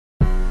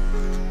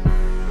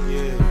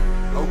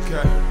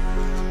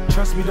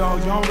Trust me, dog,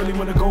 you don't really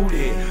wanna go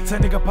there. Tell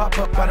nigga pop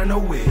up out of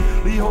nowhere.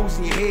 Leave holes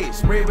in your head,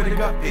 spray with a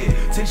gut bed.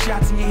 10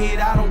 shots in your head,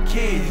 I don't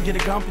care. You get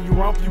a gun for you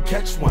rump, you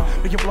catch one.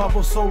 Make your blood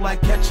flow so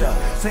like ketchup.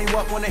 Say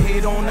what when they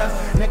hate on us.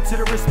 Neck to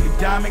the wrist, big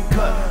diamond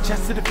cut.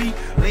 Chest to the feet,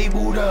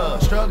 labeled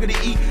up. Struggle to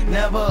eat,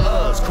 never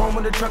us. Chrome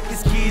in the truck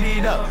is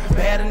kitted up.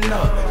 Bad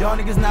enough. Y'all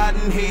niggas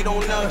nodding, hate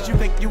on us. You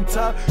think you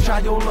tough? Try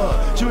your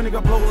luck. You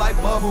nigga blow like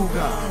bubble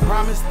gum.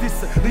 Promise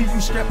this, leave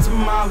you strapped to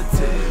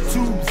Molotov.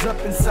 Tubes up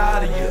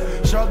inside of you.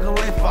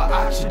 Struggling for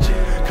oxygen.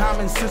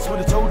 Common sense would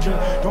have told you.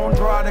 Don't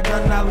draw the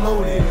gun, not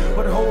loaded.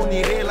 Put a hole in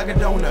your head like a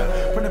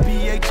donut. From the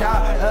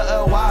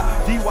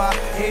BHI-LLY-DY.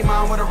 Hey,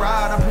 mom with a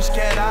ride. I push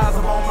cat eyes.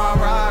 I'm on my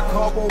ride.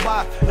 Carbo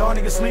by. Y'all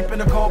niggas sleep in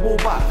the carbo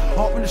by.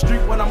 Off in the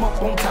street when I'm up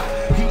on top.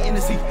 Heat in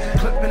the seat.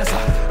 Clip in the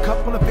side.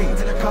 Couple of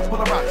beans. Couple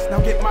of rocks. Now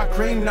get my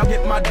cream. Now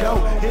get my dough.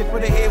 Hit for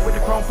the head with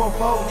the chrome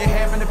fofo. You're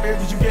having the beer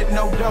cause you get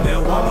no dough.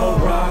 Now I'ma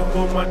ride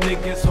for my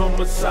niggas.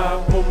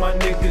 Homicide for my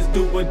niggas.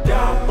 Do or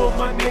die for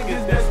my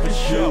niggas. That's for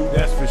sure.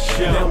 That's for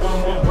sure. Now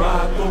I'ma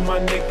ride for my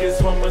niggas.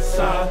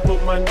 Homicide for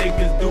my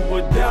niggas. Do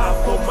or die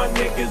for my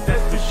niggas.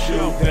 That's for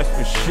sure. That's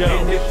for sure.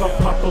 And if I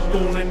pop up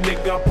on a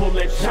nigga, I pull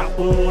that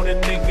chopper on a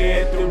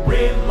nigga at the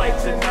red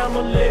lights and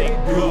I'ma let it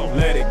go.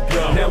 Let it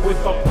go. Now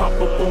if I pop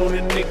up on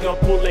a nigga, I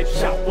pull that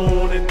chopper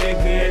on a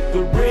nigga at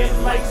the red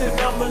lights and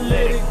I'ma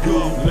let it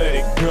go. Let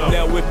it go.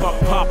 Now if I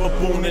pop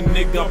up on a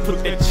nigga, I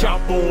put that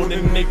chopper on a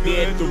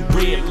nigga at the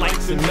red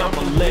lights and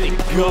I'ma let it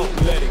go.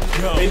 Let it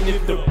go. And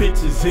if the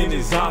bitch is in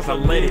his eyes, I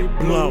let it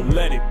blow.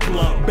 Let it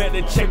blow.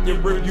 Better check your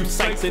rearview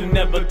sights and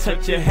never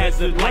touch your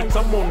hazard lights.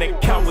 I'm on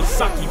that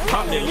Kawasaki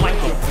popping like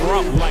a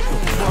pro. Like a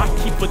pro. I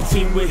keep a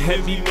team with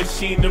heavy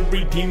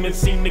machinery. Demons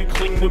seem to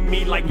cling with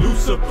me like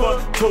Lucifer.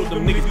 Told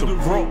them niggas to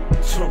roll.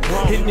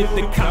 And if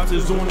the cops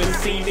is on the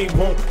scene, they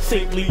won't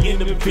safely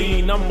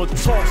intervene. I'ma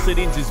toss it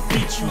and just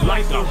beat you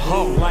like a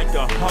hoe. Like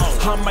a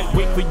hoe. I might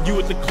wait for you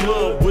at the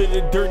club with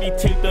a dirty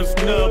taped up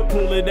snub.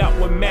 Pull it out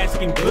with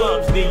mask and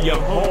gloves near your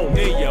home.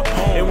 Near your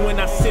home. And when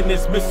I send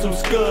this missile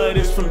scud,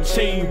 it's from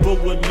Chamber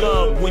with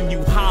love. When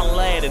you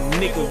holla at a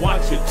nigga,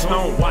 watch your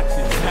tone. Watch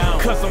your tone.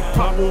 Cause I'm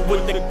proper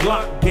with the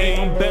Glock game.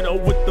 I'm better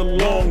with the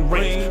long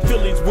range.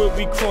 Phillies where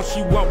we cross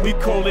you out, we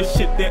call this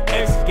shit the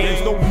X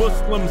Games. No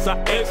Muslims are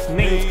X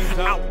names.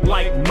 Out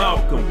like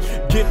Malcolm.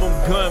 Give them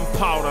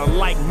gunpowder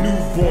like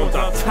newborns.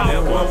 I top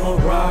them. Now I'ma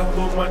ride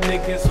for my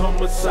niggas.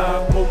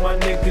 Homicide for my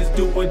niggas.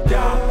 Do or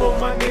die for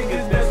my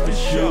niggas. That's for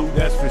sure.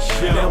 That's for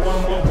sure. Now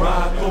I'ma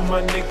ride for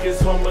my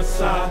niggas.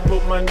 Homicide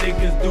for my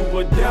niggas. Do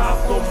or die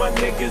for my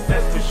niggas.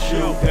 That's for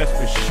sure. That's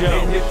for sure.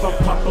 And if I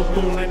pop up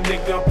on a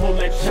nigga, I pull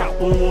that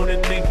chopper on a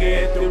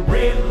nigga at the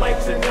red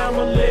lights and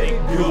I'ma let it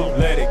go.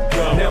 Let it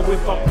go. Now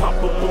if I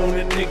pop up on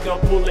a nigga, I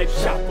pull that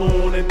chopper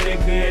on a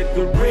nigga at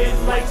the red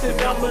lights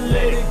and I'ma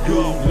let it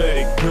go. Let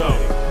it go.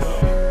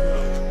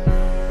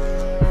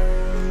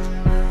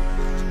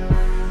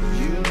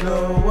 You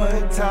know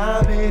what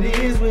time it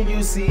is when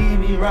you see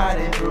me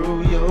riding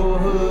through your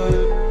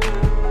hood.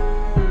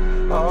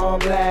 All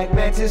black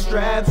matching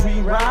straps,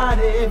 we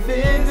riding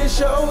fit to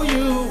show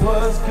you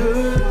what's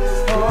good.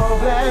 All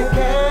black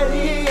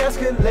caddy,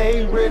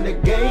 Escalade,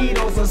 renegade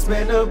on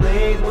suspender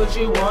blades. What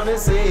you wanna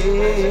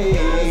say?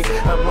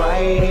 I'm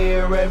right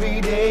here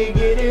every day,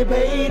 getting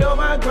paid on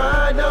my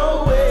grind.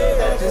 No way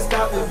that just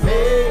stop with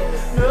me.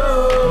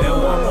 No. Now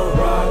I'ma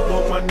ride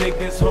for my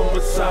niggas,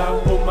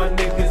 homicide for my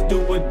niggas,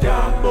 do or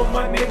die for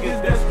my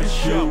niggas. That's for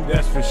sure.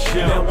 That's for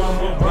sure. Now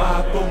I'ma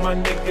ride for my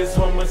niggas,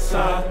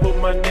 homicide for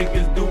my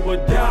niggas, do or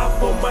die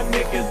for my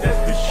niggas. That's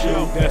for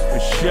sure. That's for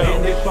sure.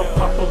 And if I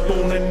pop up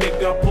on a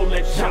nigga, I pull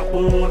that chopper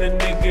on a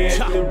nigga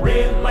at the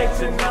red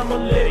lights and I'ma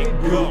let it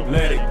go.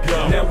 Let it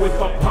go. Now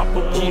if I pop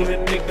up on a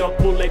nigga, I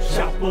pull that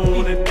chopper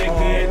on a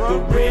nigga at the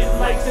red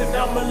lights and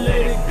I'ma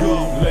let it go.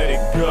 Let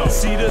it go.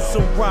 See, this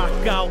a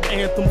rock out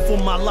anthem for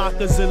my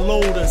lockers and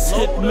loaders.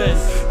 Hitmen,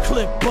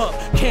 clip up,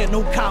 can't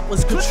no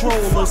coppers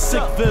control us.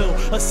 Sickville,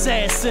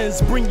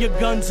 assassins, bring your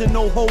guns and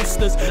no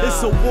holsters.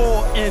 It's a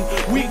war and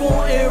we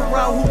gon' air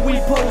out who we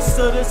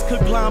poster. This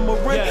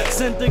conglomerate,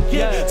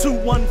 syndicate,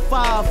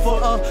 215 for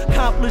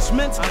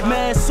accomplishments.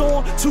 Mask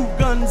on, 2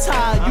 guns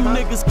high. You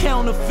niggas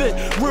counterfeit,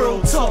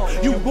 real talk,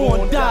 you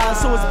gon' die.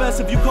 So it's best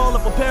if you call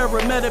up a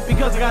paramedic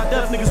because I got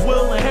deaf niggas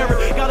will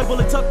inherit. Got a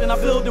bullet tucked and I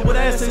filled it with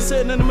acid,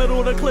 sitting in the middle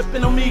of the clip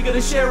and I'm eager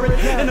to share it.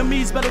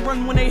 Enemies better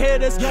run when they hear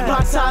this.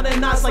 Blocks tied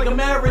and knots like a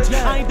marriage.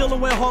 I ain't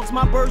dealing with hawks,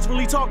 my birds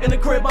really talk in the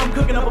crib. I'm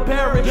cooking up a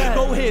parrot.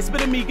 Go ahead,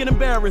 spit at me, get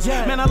embarrassed.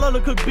 Man, I love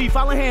to cook beef,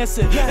 I'll enhance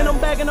it. And I'm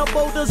bagging up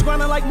boulders,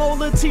 grinding like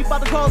molar teeth by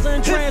the cause of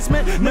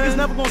entrancement. Niggas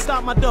never gonna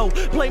stop my dough.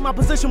 Play my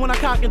position when I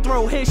cock and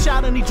throw.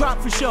 Headshot and he drop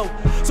for show.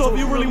 So if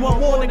you really want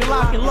war, nigga,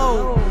 lock and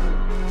load.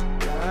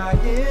 I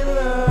get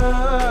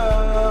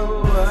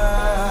love.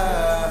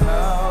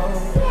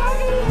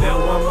 Now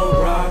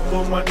I'ma ride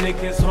for my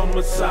niggas,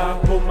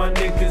 homicide for my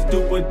niggas,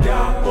 do or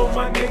die for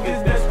my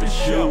niggas, that's for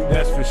sure.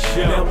 That's for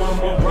sure. Now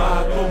I'ma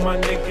ride for my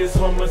niggas,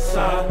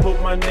 homicide for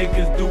my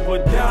niggas, do or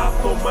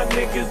die for my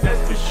niggas,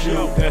 that's for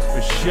sure. That's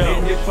for sure.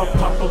 And if I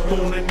pop up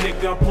on a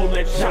nigga, I pull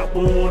that chopper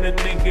on a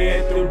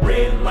nigga at the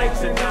red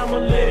lights and I'ma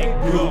let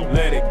it go.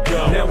 Let it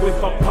go. Now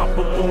if I pop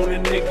up on a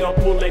nigga, I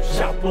pull that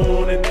chopper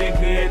on a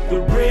nigga at the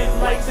red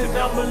lights and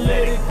I'ma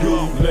let it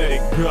go. Let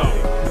it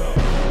go.